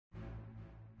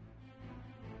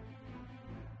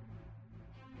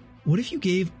What if you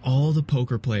gave all the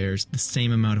poker players the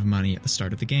same amount of money at the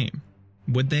start of the game?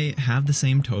 Would they have the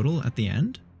same total at the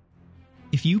end?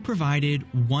 If you provided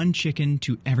one chicken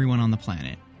to everyone on the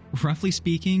planet, roughly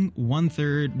speaking,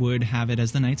 1/3 would have it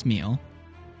as the night's meal,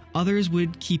 others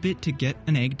would keep it to get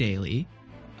an egg daily,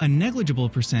 a negligible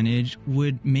percentage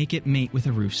would make it mate with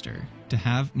a rooster to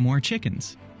have more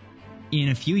chickens. In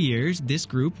a few years, this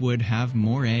group would have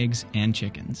more eggs and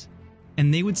chickens,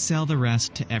 and they would sell the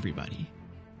rest to everybody.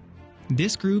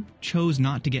 This group chose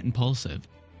not to get impulsive.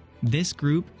 This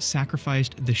group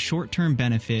sacrificed the short-term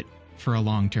benefit for a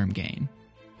long-term gain.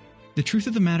 The truth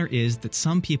of the matter is that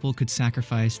some people could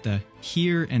sacrifice the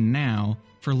here and now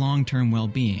for long-term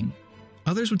well-being.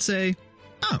 Others would say,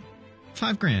 oh,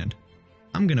 $5,000.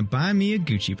 I'm gonna buy me a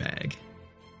Gucci bag.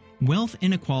 Wealth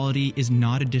inequality is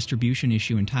not a distribution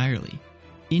issue entirely.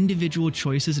 Individual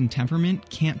choices and temperament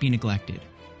can't be neglected.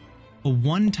 A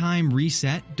one-time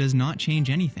reset does not change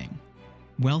anything.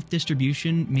 Wealth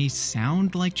distribution may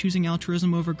sound like choosing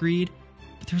altruism over greed,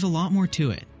 but there's a lot more to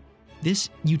it.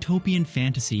 This utopian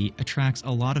fantasy attracts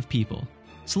a lot of people,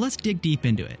 so let's dig deep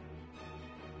into it.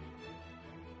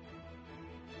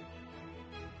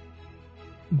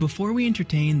 Before we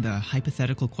entertain the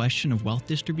hypothetical question of wealth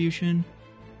distribution,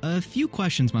 a few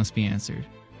questions must be answered.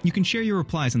 You can share your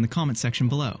replies in the comment section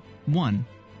below. 1.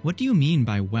 What do you mean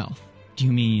by wealth? Do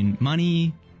you mean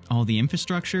money, all the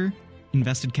infrastructure,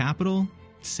 invested capital,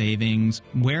 savings,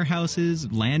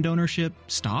 warehouses, land ownership,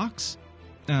 stocks?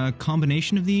 A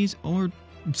combination of these, or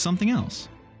something else?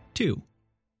 2.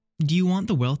 Do you want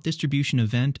the wealth distribution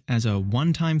event as a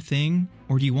one-time thing,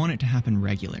 or do you want it to happen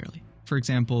regularly? For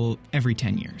example, every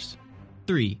 10 years.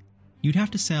 3. You'd have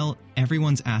to sell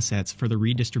everyone's assets for the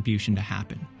redistribution to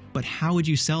happen. But how would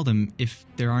you sell them if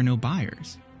there are no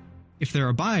buyers? If there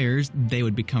are buyers, they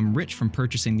would become rich from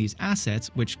purchasing these assets,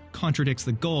 which contradicts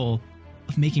the goal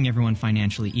of making everyone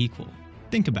financially equal.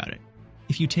 Think about it.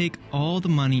 If you take all the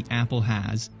money Apple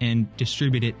has and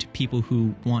distribute it to people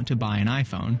who want to buy an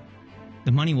iPhone,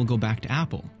 the money will go back to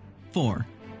Apple. 4.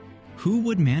 Who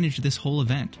would manage this whole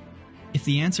event? If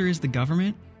the answer is the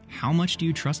government, how much do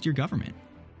you trust your government?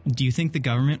 Do you think the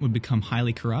government would become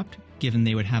highly corrupt, given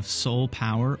they would have sole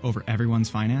power over everyone's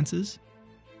finances?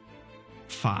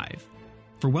 5.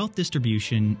 For wealth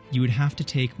distribution, you would have to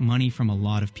take money from a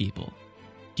lot of people.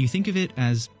 Do you think of it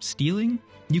as stealing?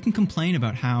 You can complain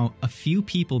about how a few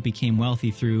people became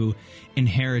wealthy through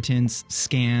inheritance,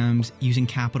 scams, using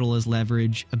capital as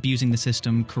leverage, abusing the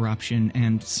system, corruption,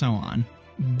 and so on.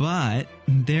 But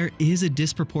there is a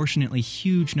disproportionately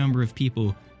huge number of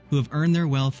people who have earned their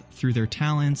wealth through their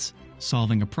talents,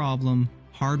 solving a problem,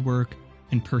 hard work,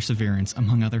 and perseverance,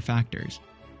 among other factors.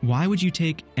 Why would you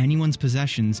take anyone's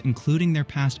possessions, including their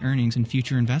past earnings and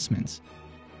future investments?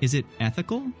 Is it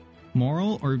ethical,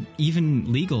 moral, or even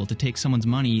legal to take someone's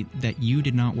money that you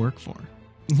did not work for?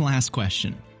 Last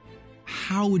question.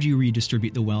 How would you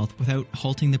redistribute the wealth without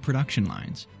halting the production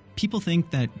lines? People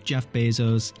think that Jeff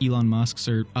Bezos, Elon Musk,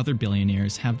 or other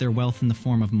billionaires have their wealth in the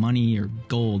form of money or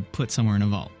gold put somewhere in a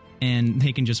vault, and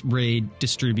they can just raid,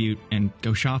 distribute, and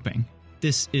go shopping.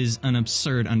 This is an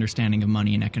absurd understanding of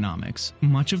money and economics.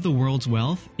 Much of the world's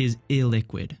wealth is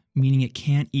illiquid, meaning it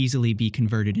can't easily be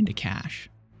converted into cash.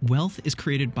 Wealth is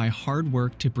created by hard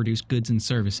work to produce goods and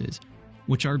services,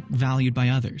 which are valued by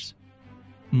others.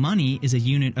 Money is a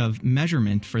unit of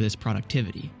measurement for this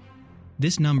productivity.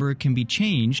 This number can be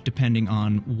changed depending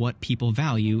on what people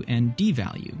value and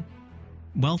devalue.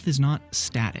 Wealth is not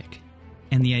static,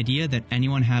 and the idea that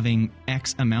anyone having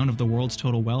X amount of the world's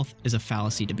total wealth is a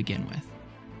fallacy to begin with.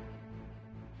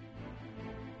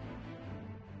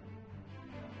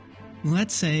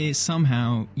 Let's say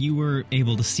somehow you were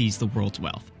able to seize the world's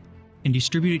wealth and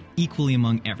distribute it equally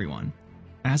among everyone.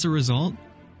 As a result,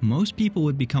 most people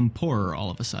would become poorer all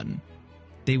of a sudden.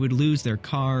 They would lose their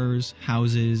cars,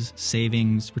 houses,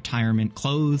 savings, retirement,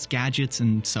 clothes, gadgets,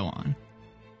 and so on.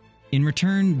 In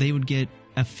return, they would get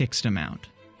a fixed amount.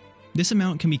 This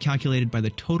amount can be calculated by the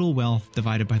total wealth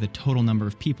divided by the total number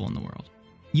of people in the world.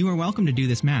 You are welcome to do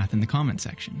this math in the comment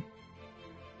section.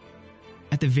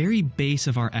 At the very base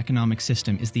of our economic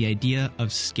system is the idea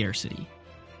of scarcity.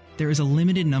 There is a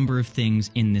limited number of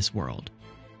things in this world.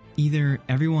 Either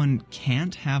everyone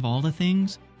can't have all the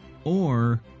things,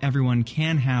 or everyone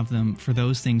can have them for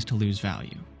those things to lose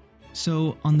value.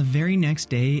 So on the very next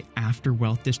day after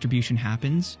wealth distribution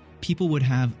happens, people would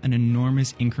have an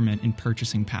enormous increment in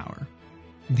purchasing power.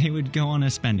 They would go on a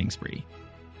spending spree.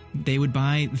 They would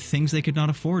buy things they could not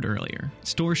afford earlier.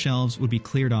 Store shelves would be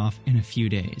cleared off in a few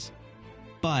days.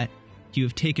 But you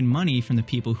have taken money from the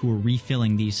people who were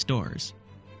refilling these stores.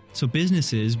 So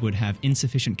businesses would have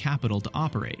insufficient capital to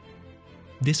operate.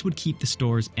 This would keep the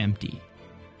stores empty.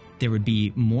 There would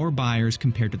be more buyers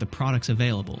compared to the products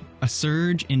available, a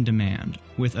surge in demand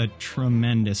with a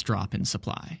tremendous drop in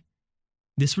supply.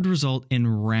 This would result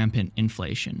in rampant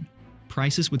inflation.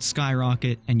 Prices would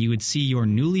skyrocket, and you would see your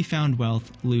newly found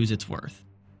wealth lose its worth.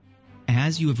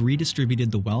 As you have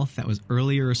redistributed the wealth that was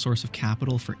earlier a source of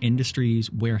capital for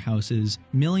industries, warehouses,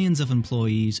 millions of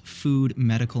employees, food,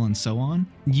 medical, and so on,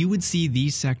 you would see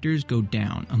these sectors go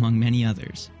down among many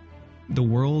others. The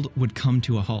world would come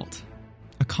to a halt.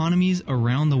 Economies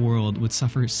around the world would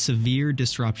suffer severe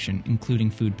disruption,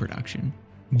 including food production.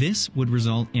 This would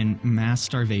result in mass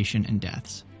starvation and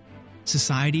deaths.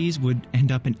 Societies would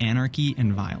end up in anarchy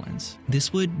and violence.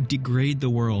 This would degrade the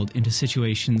world into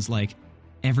situations like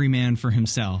every man for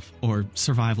himself or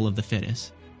survival of the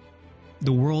fittest.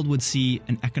 The world would see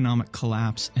an economic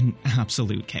collapse and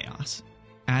absolute chaos.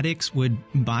 Addicts would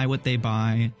buy what they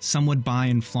buy, some would buy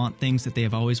and flaunt things that they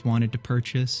have always wanted to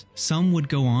purchase, some would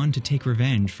go on to take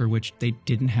revenge for which they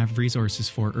didn't have resources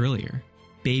for earlier.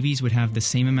 Babies would have the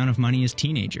same amount of money as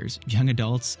teenagers, young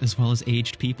adults, as well as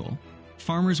aged people.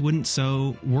 Farmers wouldn't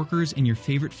sow, workers in your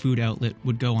favorite food outlet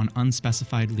would go on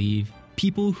unspecified leave,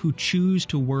 people who choose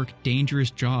to work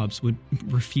dangerous jobs would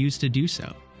refuse to do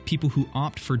so. People who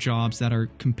opt for jobs that are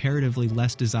comparatively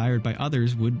less desired by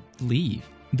others would leave.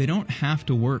 They don't have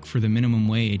to work for the minimum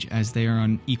wage as they are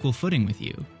on equal footing with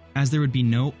you. As there would be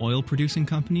no oil-producing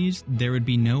companies, there would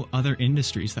be no other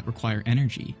industries that require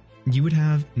energy. You would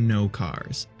have no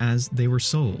cars, as they were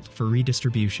sold for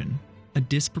redistribution. A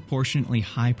disproportionately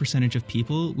high percentage of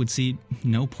people would see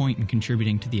no point in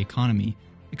contributing to the economy,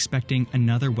 expecting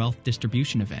another wealth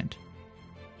distribution event.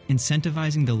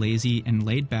 Incentivizing the lazy and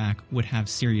laid back would have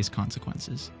serious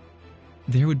consequences.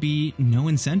 There would be no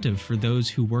incentive for those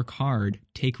who work hard,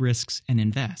 take risks, and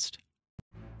invest.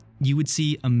 You would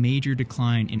see a major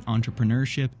decline in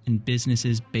entrepreneurship and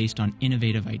businesses based on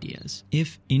innovative ideas.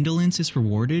 If indolence is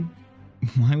rewarded,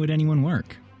 why would anyone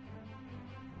work?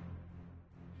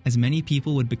 As many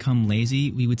people would become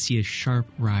lazy, we would see a sharp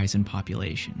rise in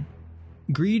population.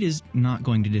 Greed is not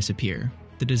going to disappear.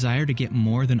 The desire to get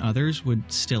more than others would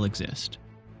still exist.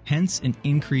 Hence, an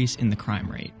increase in the crime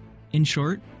rate. In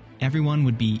short, everyone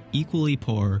would be equally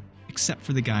poor except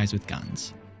for the guys with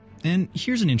guns. And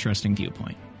here's an interesting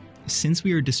viewpoint. Since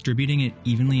we are distributing it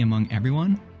evenly among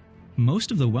everyone,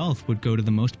 most of the wealth would go to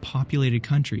the most populated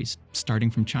countries, starting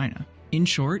from China. In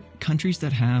short, countries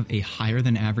that have a higher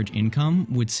than average income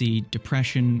would see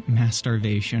depression, mass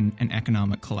starvation, and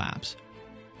economic collapse.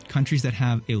 Countries that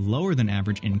have a lower than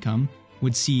average income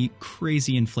would see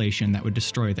crazy inflation that would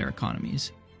destroy their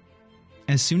economies.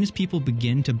 As soon as people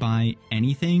begin to buy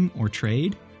anything or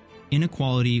trade,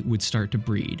 inequality would start to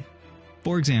breed.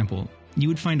 For example, you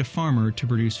would find a farmer to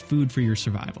produce food for your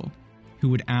survival, who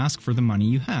would ask for the money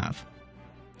you have.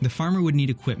 The farmer would need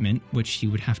equipment, which he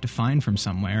would have to find from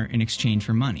somewhere in exchange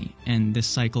for money, and this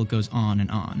cycle goes on and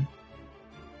on.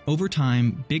 Over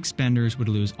time, big spenders would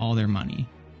lose all their money.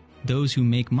 Those who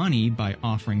make money by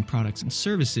offering products and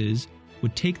services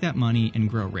would take that money and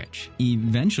grow rich.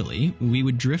 Eventually, we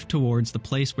would drift towards the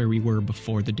place where we were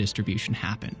before the distribution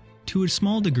happened. To a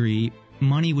small degree,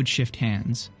 money would shift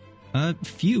hands. A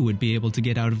few would be able to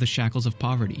get out of the shackles of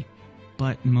poverty,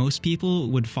 but most people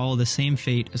would follow the same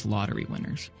fate as lottery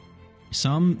winners.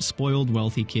 Some spoiled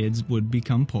wealthy kids would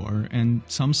become poor, and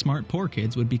some smart poor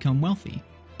kids would become wealthy.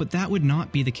 But that would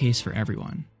not be the case for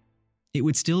everyone. It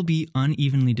would still be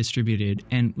unevenly distributed,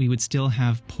 and we would still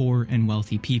have poor and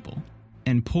wealthy people.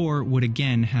 And poor would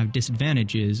again have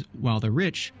disadvantages, while the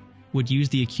rich would use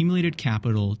the accumulated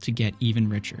capital to get even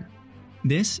richer.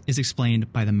 This is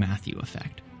explained by the Matthew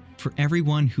effect. For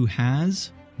everyone who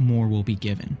has, more will be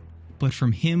given. But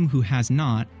from him who has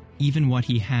not, even what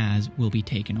he has will be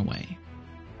taken away.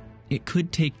 It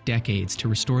could take decades to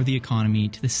restore the economy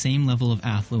to the same level of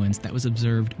affluence that was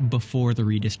observed before the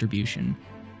redistribution.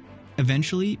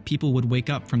 Eventually, people would wake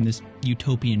up from this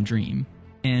utopian dream,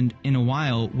 and in a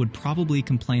while would probably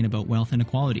complain about wealth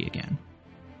inequality again.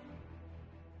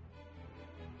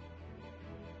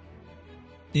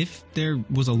 If there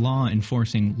was a law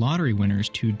enforcing lottery winners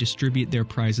to distribute their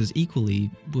prizes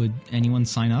equally, would anyone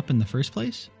sign up in the first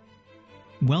place?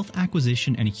 Wealth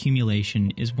acquisition and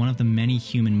accumulation is one of the many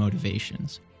human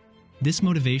motivations. This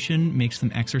motivation makes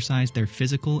them exercise their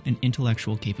physical and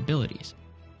intellectual capabilities.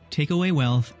 Take away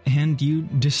wealth, and you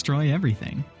destroy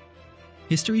everything.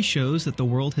 History shows that the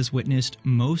world has witnessed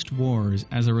most wars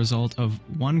as a result of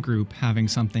one group having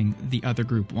something the other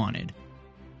group wanted.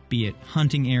 be it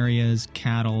hunting areas,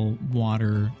 cattle,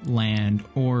 water, land,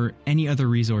 or any other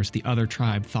resource the other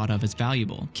tribe thought of as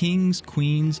valuable. Kings,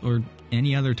 queens, or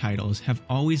any other titles have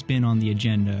always been on the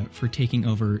agenda for taking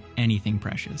over anything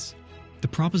precious. The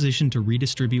proposition to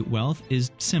redistribute wealth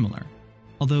is similar,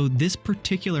 although this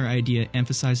particular idea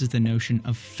emphasizes the notion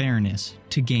of fairness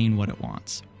to gain what it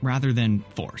wants, rather than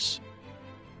force.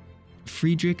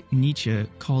 Friedrich Nietzsche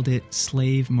called it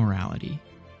slave morality.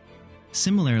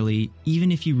 Similarly,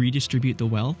 even if you redistribute the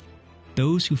wealth,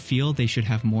 those who feel they should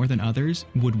have more than others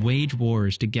would wage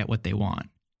wars to get what they want.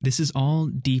 This is all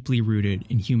deeply rooted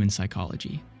in human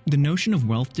psychology. The notion of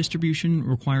wealth distribution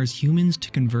requires humans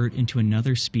to convert into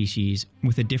another species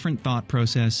with a different thought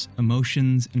process,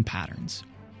 emotions, and patterns.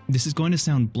 This is going to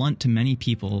sound blunt to many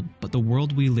people, but the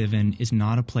world we live in is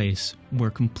not a place where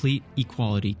complete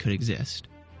equality could exist.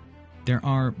 There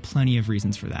are plenty of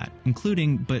reasons for that,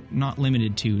 including, but not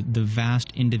limited to, the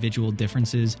vast individual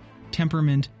differences,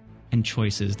 temperament, and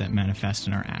choices that manifest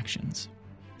in our actions.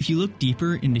 If you look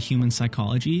deeper into human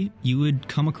psychology, you would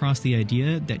come across the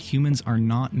idea that humans are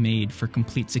not made for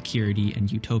complete security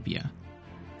and utopia.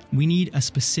 We need a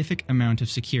specific amount of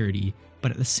security,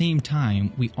 but at the same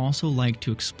time, we also like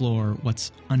to explore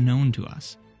what's unknown to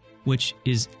us, which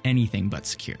is anything but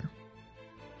secure.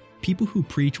 People who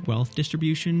preach wealth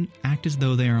distribution act as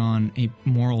though they are on a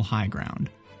moral high ground,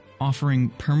 offering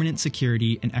permanent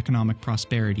security and economic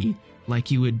prosperity like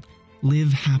you would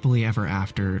live happily ever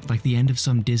after, like the end of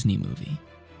some Disney movie.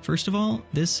 First of all,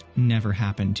 this never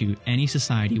happened to any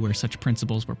society where such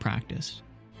principles were practiced.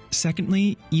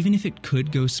 Secondly, even if it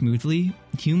could go smoothly,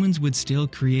 humans would still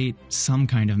create some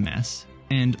kind of mess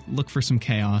and look for some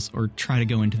chaos or try to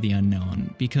go into the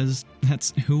unknown, because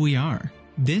that's who we are.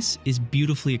 This is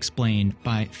beautifully explained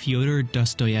by Fyodor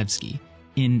Dostoevsky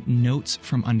in Notes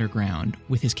from Underground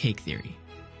with his cake theory.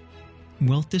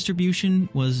 Wealth distribution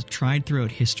was tried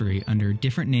throughout history under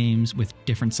different names with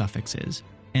different suffixes,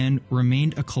 and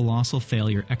remained a colossal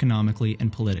failure economically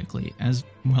and politically, as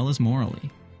well as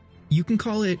morally. You can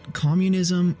call it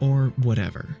communism or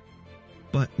whatever,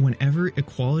 but whenever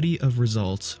equality of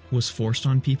results was forced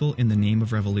on people in the name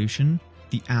of revolution,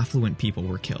 the affluent people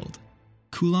were killed.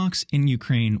 Kulaks in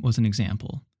Ukraine was an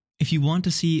example. If you want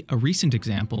to see a recent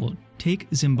example, take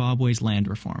Zimbabwe's land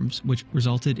reforms, which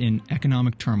resulted in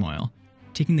economic turmoil,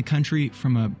 taking the country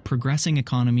from a progressing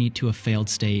economy to a failed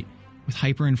state with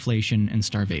hyperinflation and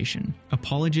starvation.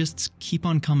 Apologists keep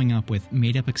on coming up with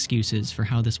made-up excuses for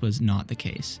how this was not the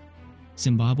case.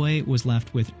 Zimbabwe was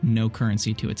left with no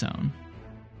currency to its own.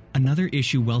 Another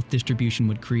issue wealth distribution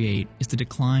would create is the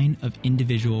decline of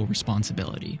individual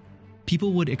responsibility.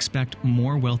 People would expect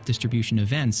more wealth distribution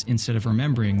events instead of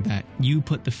remembering that you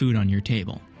put the food on your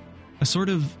table. A sort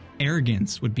of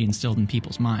arrogance would be instilled in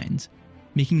people's minds,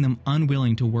 making them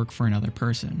unwilling to work for another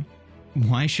person.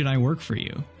 Why should I work for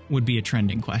you? Would be a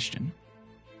trending question.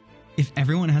 If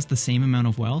everyone has the same amount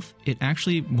of wealth, it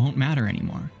actually won't matter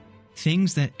anymore.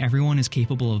 Things that everyone is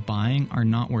capable of buying are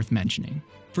not worth mentioning.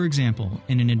 For example,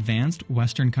 in an advanced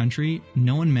Western country,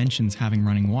 no one mentions having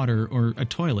running water or a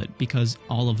toilet because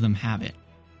all of them have it.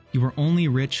 You are only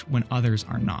rich when others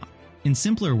are not. In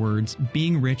simpler words,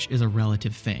 being rich is a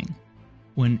relative thing.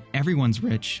 When everyone's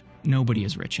rich, nobody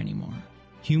is rich anymore.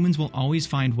 Humans will always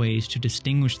find ways to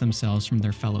distinguish themselves from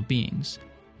their fellow beings.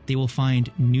 They will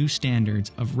find new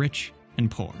standards of rich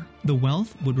and poor. The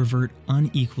wealth would revert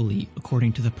unequally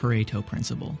according to the Pareto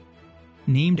principle,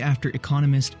 named after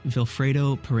economist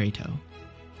Vilfredo Pareto,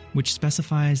 which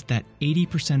specifies that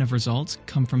 80% of results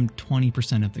come from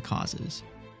 20% of the causes.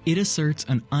 It asserts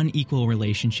an unequal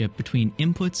relationship between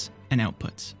inputs and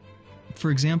outputs.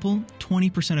 For example,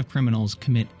 20% of criminals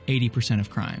commit 80% of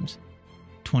crimes.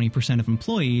 20% of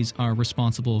employees are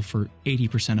responsible for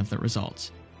 80% of the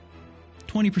results.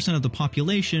 20% of the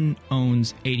population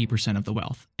owns 80% of the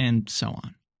wealth, and so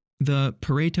on. The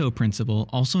Pareto principle,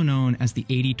 also known as the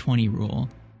 80-20 rule,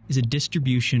 is a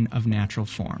distribution of natural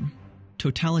form.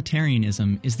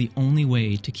 Totalitarianism is the only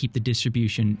way to keep the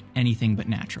distribution anything but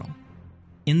natural.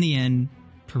 In the end,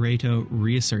 Pareto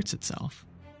reasserts itself.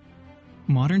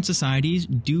 Modern societies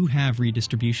do have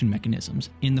redistribution mechanisms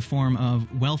in the form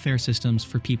of welfare systems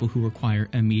for people who require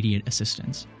immediate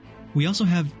assistance. We also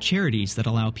have charities that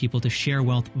allow people to share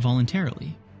wealth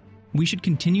voluntarily. We should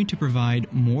continue to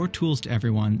provide more tools to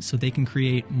everyone so they can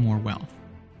create more wealth,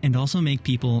 and also make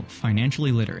people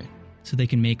financially literate so they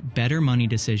can make better money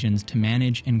decisions to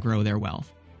manage and grow their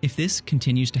wealth. If this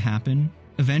continues to happen,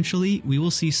 eventually we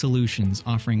will see solutions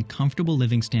offering comfortable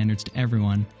living standards to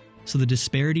everyone so the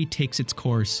disparity takes its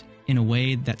course in a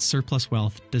way that surplus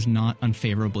wealth does not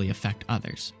unfavorably affect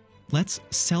others. Let's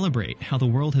celebrate how the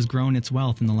world has grown its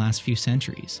wealth in the last few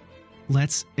centuries.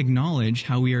 Let's acknowledge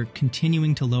how we are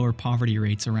continuing to lower poverty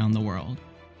rates around the world.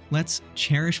 Let's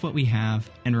cherish what we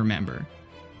have and remember,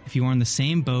 if you are on the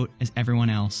same boat as everyone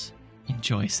else,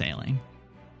 enjoy sailing.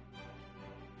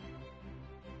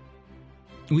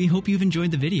 We hope you've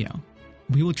enjoyed the video.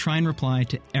 We will try and reply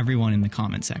to everyone in the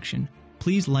comment section.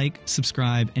 Please like,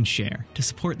 subscribe, and share to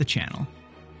support the channel.